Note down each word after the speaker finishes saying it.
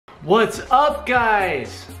What's up,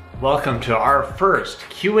 guys? Welcome to our first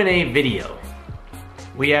Q&A video.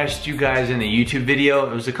 We asked you guys in the YouTube video,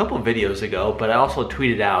 it was a couple of videos ago, but I also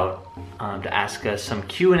tweeted out to ask us some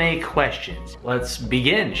Q&A questions. Let's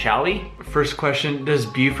begin, shall we? First question, does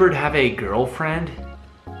Buford have a girlfriend?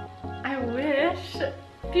 I wish.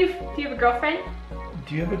 Do you have a girlfriend?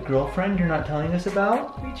 Do you have a girlfriend you're not telling us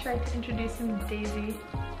about? We tried to introduce him to Daisy.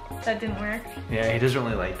 That didn't work. Yeah, he doesn't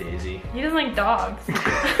really like Daisy. He doesn't like dogs.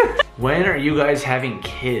 When are you guys having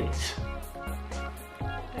kids?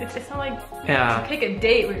 It's not like Yeah. you pick a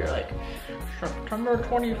date where you're like, September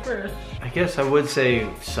 21st. I guess I would say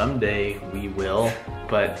someday we will,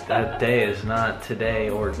 but that day is not today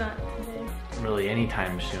or It's not today. really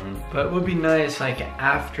anytime soon. But it would be nice like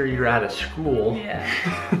after you're out of school. Yeah.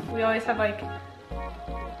 We always have like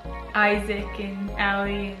Isaac and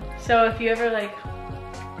Allie. So if you ever like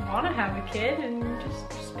want to have a kid and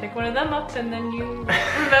just pick one of them up and then you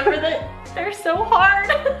remember that they're so hard.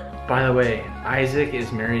 By the way, Isaac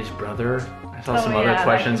is Mary's brother. I saw some Oh, other yeah,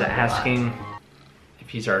 questions that came up a lot. asking if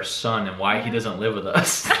he's our son and why he doesn't live with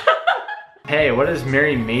us. Hey, what is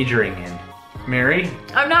Mary majoring in? Mary?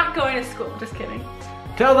 I'm not going to school, just kidding.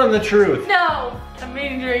 Tell them the truth. No, I'm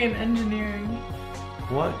majoring in engineering.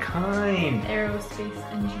 What kind?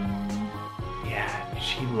 Aerospace engineering. Yeah,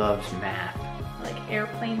 she loves math. Like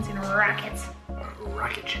airplanes and rockets.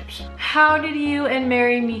 Rocket chips. How did you and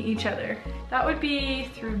Mary meet each other? That would be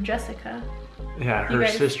through Jessica. Yeah, You her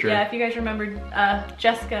guys- sister. Yeah, if you guys remember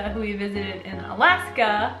Jessica, who we visited in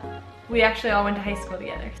Alaska, we actually all went to high school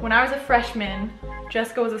together. When I was a freshman,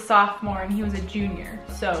 Jessica was a sophomore and he was a junior.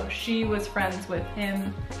 So she was friends with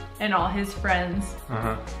him and all his friends.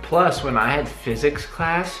 Plus, when I had physics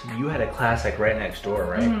class, you had a class like right next door,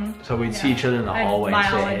 right? So we'd see each other in the I had hallway and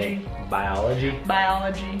say, biology. hey, biology?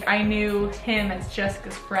 Biology. I knew him as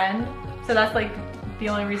Jessica's friend. So that's like the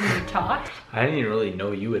only reason we talked. I didn't even really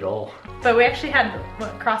know you at all. But we actually had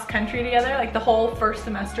cross country together, like the whole first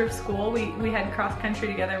semester of school. We had cross country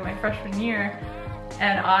together my freshman year,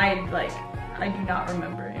 and I do not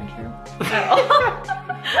remember Andrew at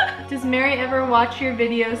all. Does Mary ever watch your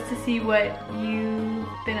videos to see what you've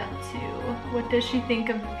been up to? What does she think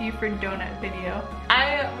of Buford Donut video?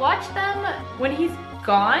 I watch them when he's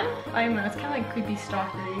gone. I don't know, it's kind of like creepy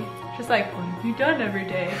stalkery. Just like, what have you done every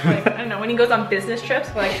day? Like, I don't know, when he goes on business trips,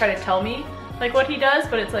 he'll like try to tell me like what he does,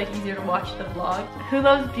 but it's like easier to watch the vlog. Who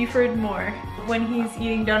loves Buford more? When he's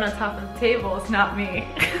eating donuts off of the table, it's not me.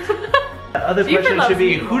 The other Buford question loves should be,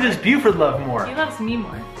 me who more. does Buford love more? He loves me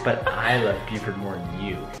more. But I love Buford more than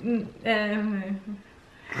you.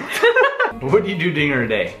 What do you do during your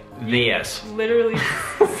day? Yes. Literally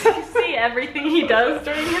see everything he does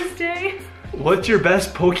during his day. What's your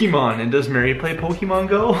best Pokemon? And does Mary play Pokemon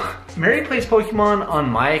Go? Mary plays Pokemon on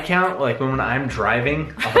my account, like when I'm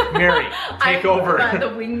driving. I'm like, Mary, take over. The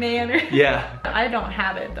wingman. Or Yeah. I don't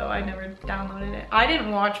have it though. I never downloaded it. I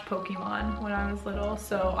didn't watch Pokemon when I was little,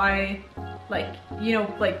 so I like, you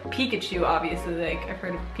know, like Pikachu obviously, like I've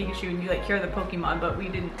heard of Pikachu and you like hear the Pokemon, but we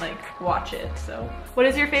didn't like watch it, so. What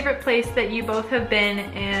is your favorite place that you both have been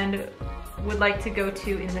and would like to go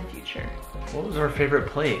to in the future? What was our favorite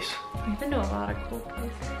place? We've been to a lot of cool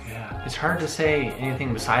places. Yeah. It's hard to say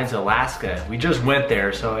anything besides Alaska. We just went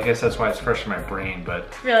there, so I guess that's why it's fresh in my brain,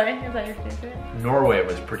 but Really? Is that your favorite? Norway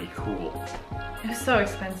was pretty cool. It was so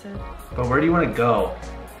expensive. But where do you want to go?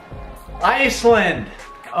 Iceland!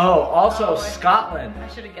 Oh, also Oh, Scotland. I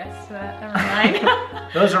should have guessed that. Never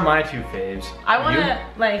mind. Those are my two faves. I want You? to,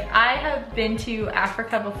 like, I have been to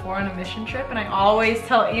Africa before on a mission trip, and I always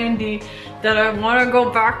tell Andy that I want to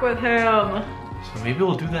go back with him. So maybe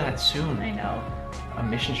we'll do that soon. I know. A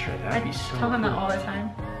mission trip, that'd be so tell him that cool. all the time.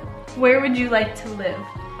 Where would you like to live?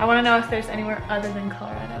 I want to know if there's anywhere other than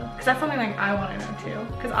Colorado. Because that's something like I want to know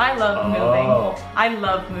too. Because I love moving. I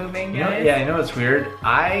love moving, You know, guys. yeah, I know it's weird.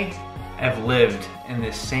 I have lived in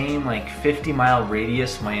this same like 50-mile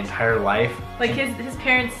radius my entire life. Like his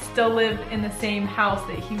parents still live in the same house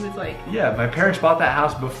that he was like. Yeah, my parents bought that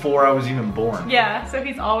house before I was even born. Yeah, so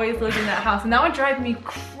he's always lived in that house. And that would drive me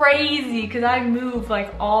crazy because I move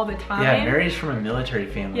like all the time. Yeah, Mary's from a military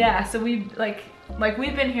family. Yeah, so we like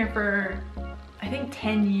we've been here for I think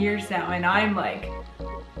 10 years now and I'm like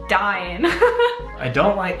dying. I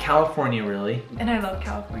don't like California really, And I love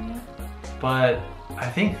California. but I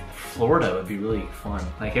think Florida would be really fun.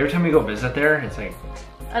 Like every time we go visit there, it's like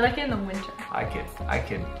I like it in the winter, I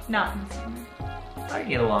could not in the summer. I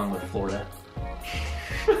get along with Florida.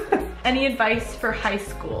 Any advice for high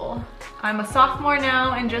school? I'm a sophomore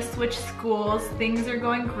now and just switched schools. Things are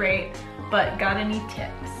going great, but got any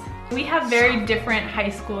tips? We have very different high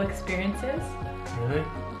school experiences. Really?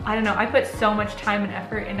 I don't know, I put so much time and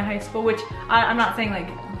effort into high school, which I'm not saying like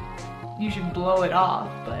you should blow it off,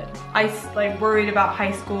 but I like worried about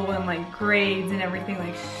high school and like grades and everything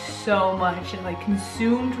like so much, and like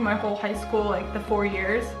consumed my whole high school, like the 4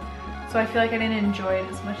 years. So I feel like I didn't enjoy it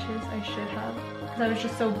as much as I should have, because I was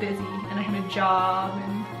just so busy and I had a job.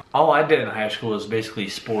 And all I did in high school was basically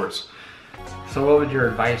sports. So what would your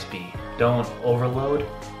advice be? Don't overload?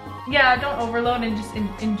 Yeah, don't overload and just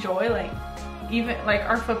enjoy, like, even like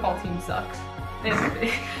our football team sucks.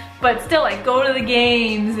 But still, like, go to the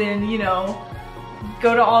games and, you know,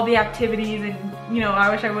 go to all the activities, and, you know, I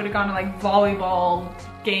wish I would have gone to like volleyball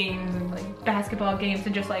games and like basketball games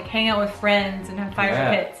and just like hang out with friends and have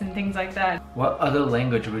fire pits and things like that. What other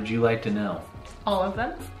language would you like to know? All of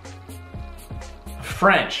them.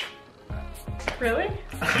 French. Really?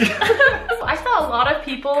 I saw a lot of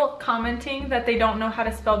people commenting that they don't know how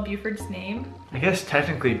to spell Buford's name. I guess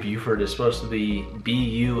technically Buford is supposed to be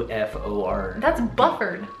B-U-F-O-R. That's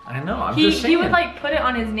Bufford. I know, I'm just saying. He would like put it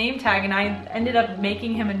on his name tag, and I ended up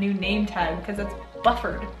making him a new name tag because it's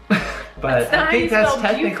Bufford. But I think that's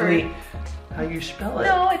technically how you spell it.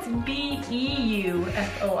 No, it's B-E-U-F-O-R-D.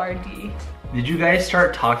 Did you guys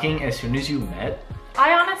start talking as soon as you met?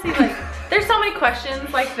 I honestly, like, there's so many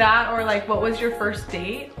questions like that, or like, what was your first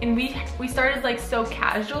date? And we started like so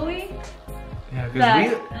casually. Yeah,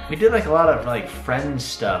 because we did like a lot of like friend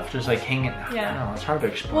stuff, just like hanging out. Yeah. I don't know, it's hard to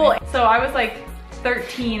explain. Well, so I was like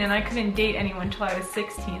 13 and I couldn't date anyone until I was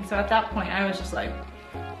 16. So at that point I was just like,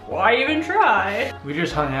 why even try? We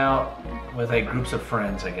just hung out with like groups of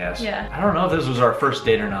friends, I guess. Yeah. I don't know if this was our first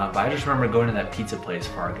date or not, but I just remember going to that pizza place,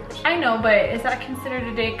 Fargo's. I know, but is that considered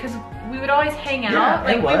a date? Because we would always hang out. Yeah,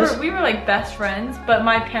 like it was. we were like best friends, but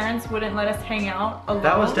my parents wouldn't let us hang out alone.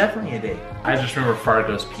 That was definitely a date. I just remember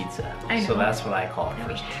Fargo's Pizza. I know. So that's what I call it And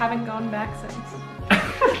we first. haven't gone back since.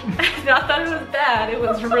 Not that it was bad, it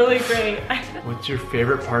was really great. What's your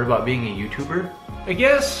favorite part about being a YouTuber? I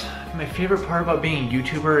guess my favorite part about being a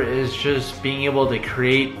YouTuber is just being able to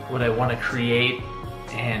create what I want to create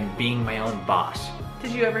and being my own boss.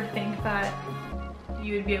 Did you ever think that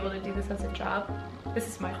you would be able to do this as a job? This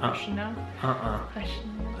is my question now.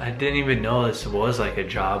 Question. I didn't even know this was like a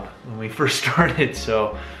job when we first started,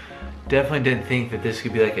 so definitely didn't think that this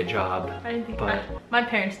could be like a job. I didn't think but my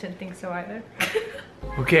parents didn't think so either.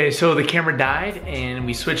 Okay, so the camera died and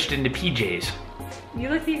we switched into PJs. You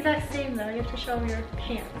look the exact same though. You have to show me your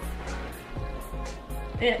pants.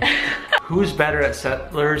 Yeah. Who's better at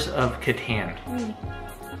Settlers of Catan? Me.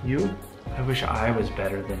 You? I wish I was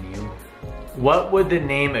better than you. What would the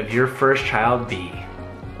name of your first child be?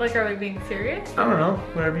 Like, are we being serious? I don't know,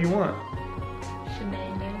 whatever you want.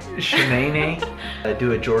 Shanae. Shanae.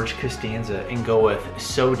 Do a George Costanza and go with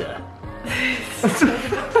soda.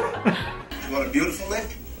 You want a beautiful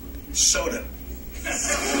lick? Soda.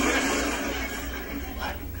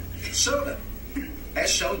 What? Soda.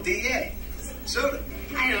 S-O-D-A. Soda.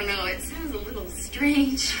 I don't know, it sounds a little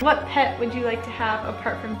strange. What pet would you like to have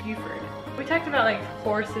apart from Buford? We talked about like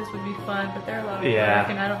horses would be fun, but they're a lot of work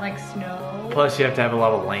and I don't like snow. Plus you have to have a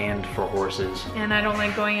lot of land for horses. And I don't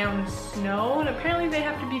like going out in snow, and apparently they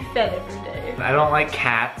have to be fed every day. I don't like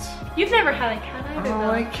cats. You've never had a cat either, I don't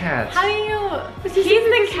like cats. How do you... He's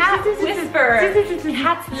the cat whisperer.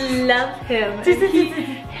 Cats love him. And he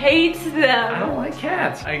hates them. I don't like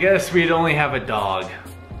cats. I guess we'd only have a dog.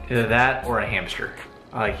 Either that or a hamster.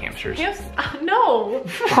 I like hamsters. No.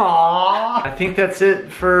 Aww. I think that's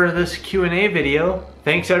it for this Q&A video.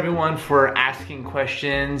 Thanks everyone for asking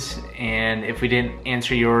questions, and if we didn't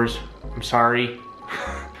answer yours, I'm sorry.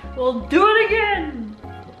 We'll do it again.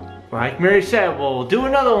 Like Mary said, we'll do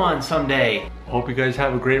another one someday. Hope you guys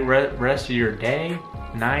have a great rest of your day,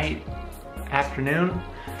 night, afternoon,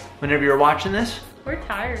 whenever you're watching this. We're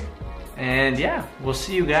tired. And yeah, we'll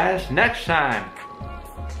see you guys next time.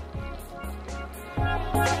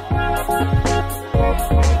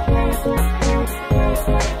 Thank you.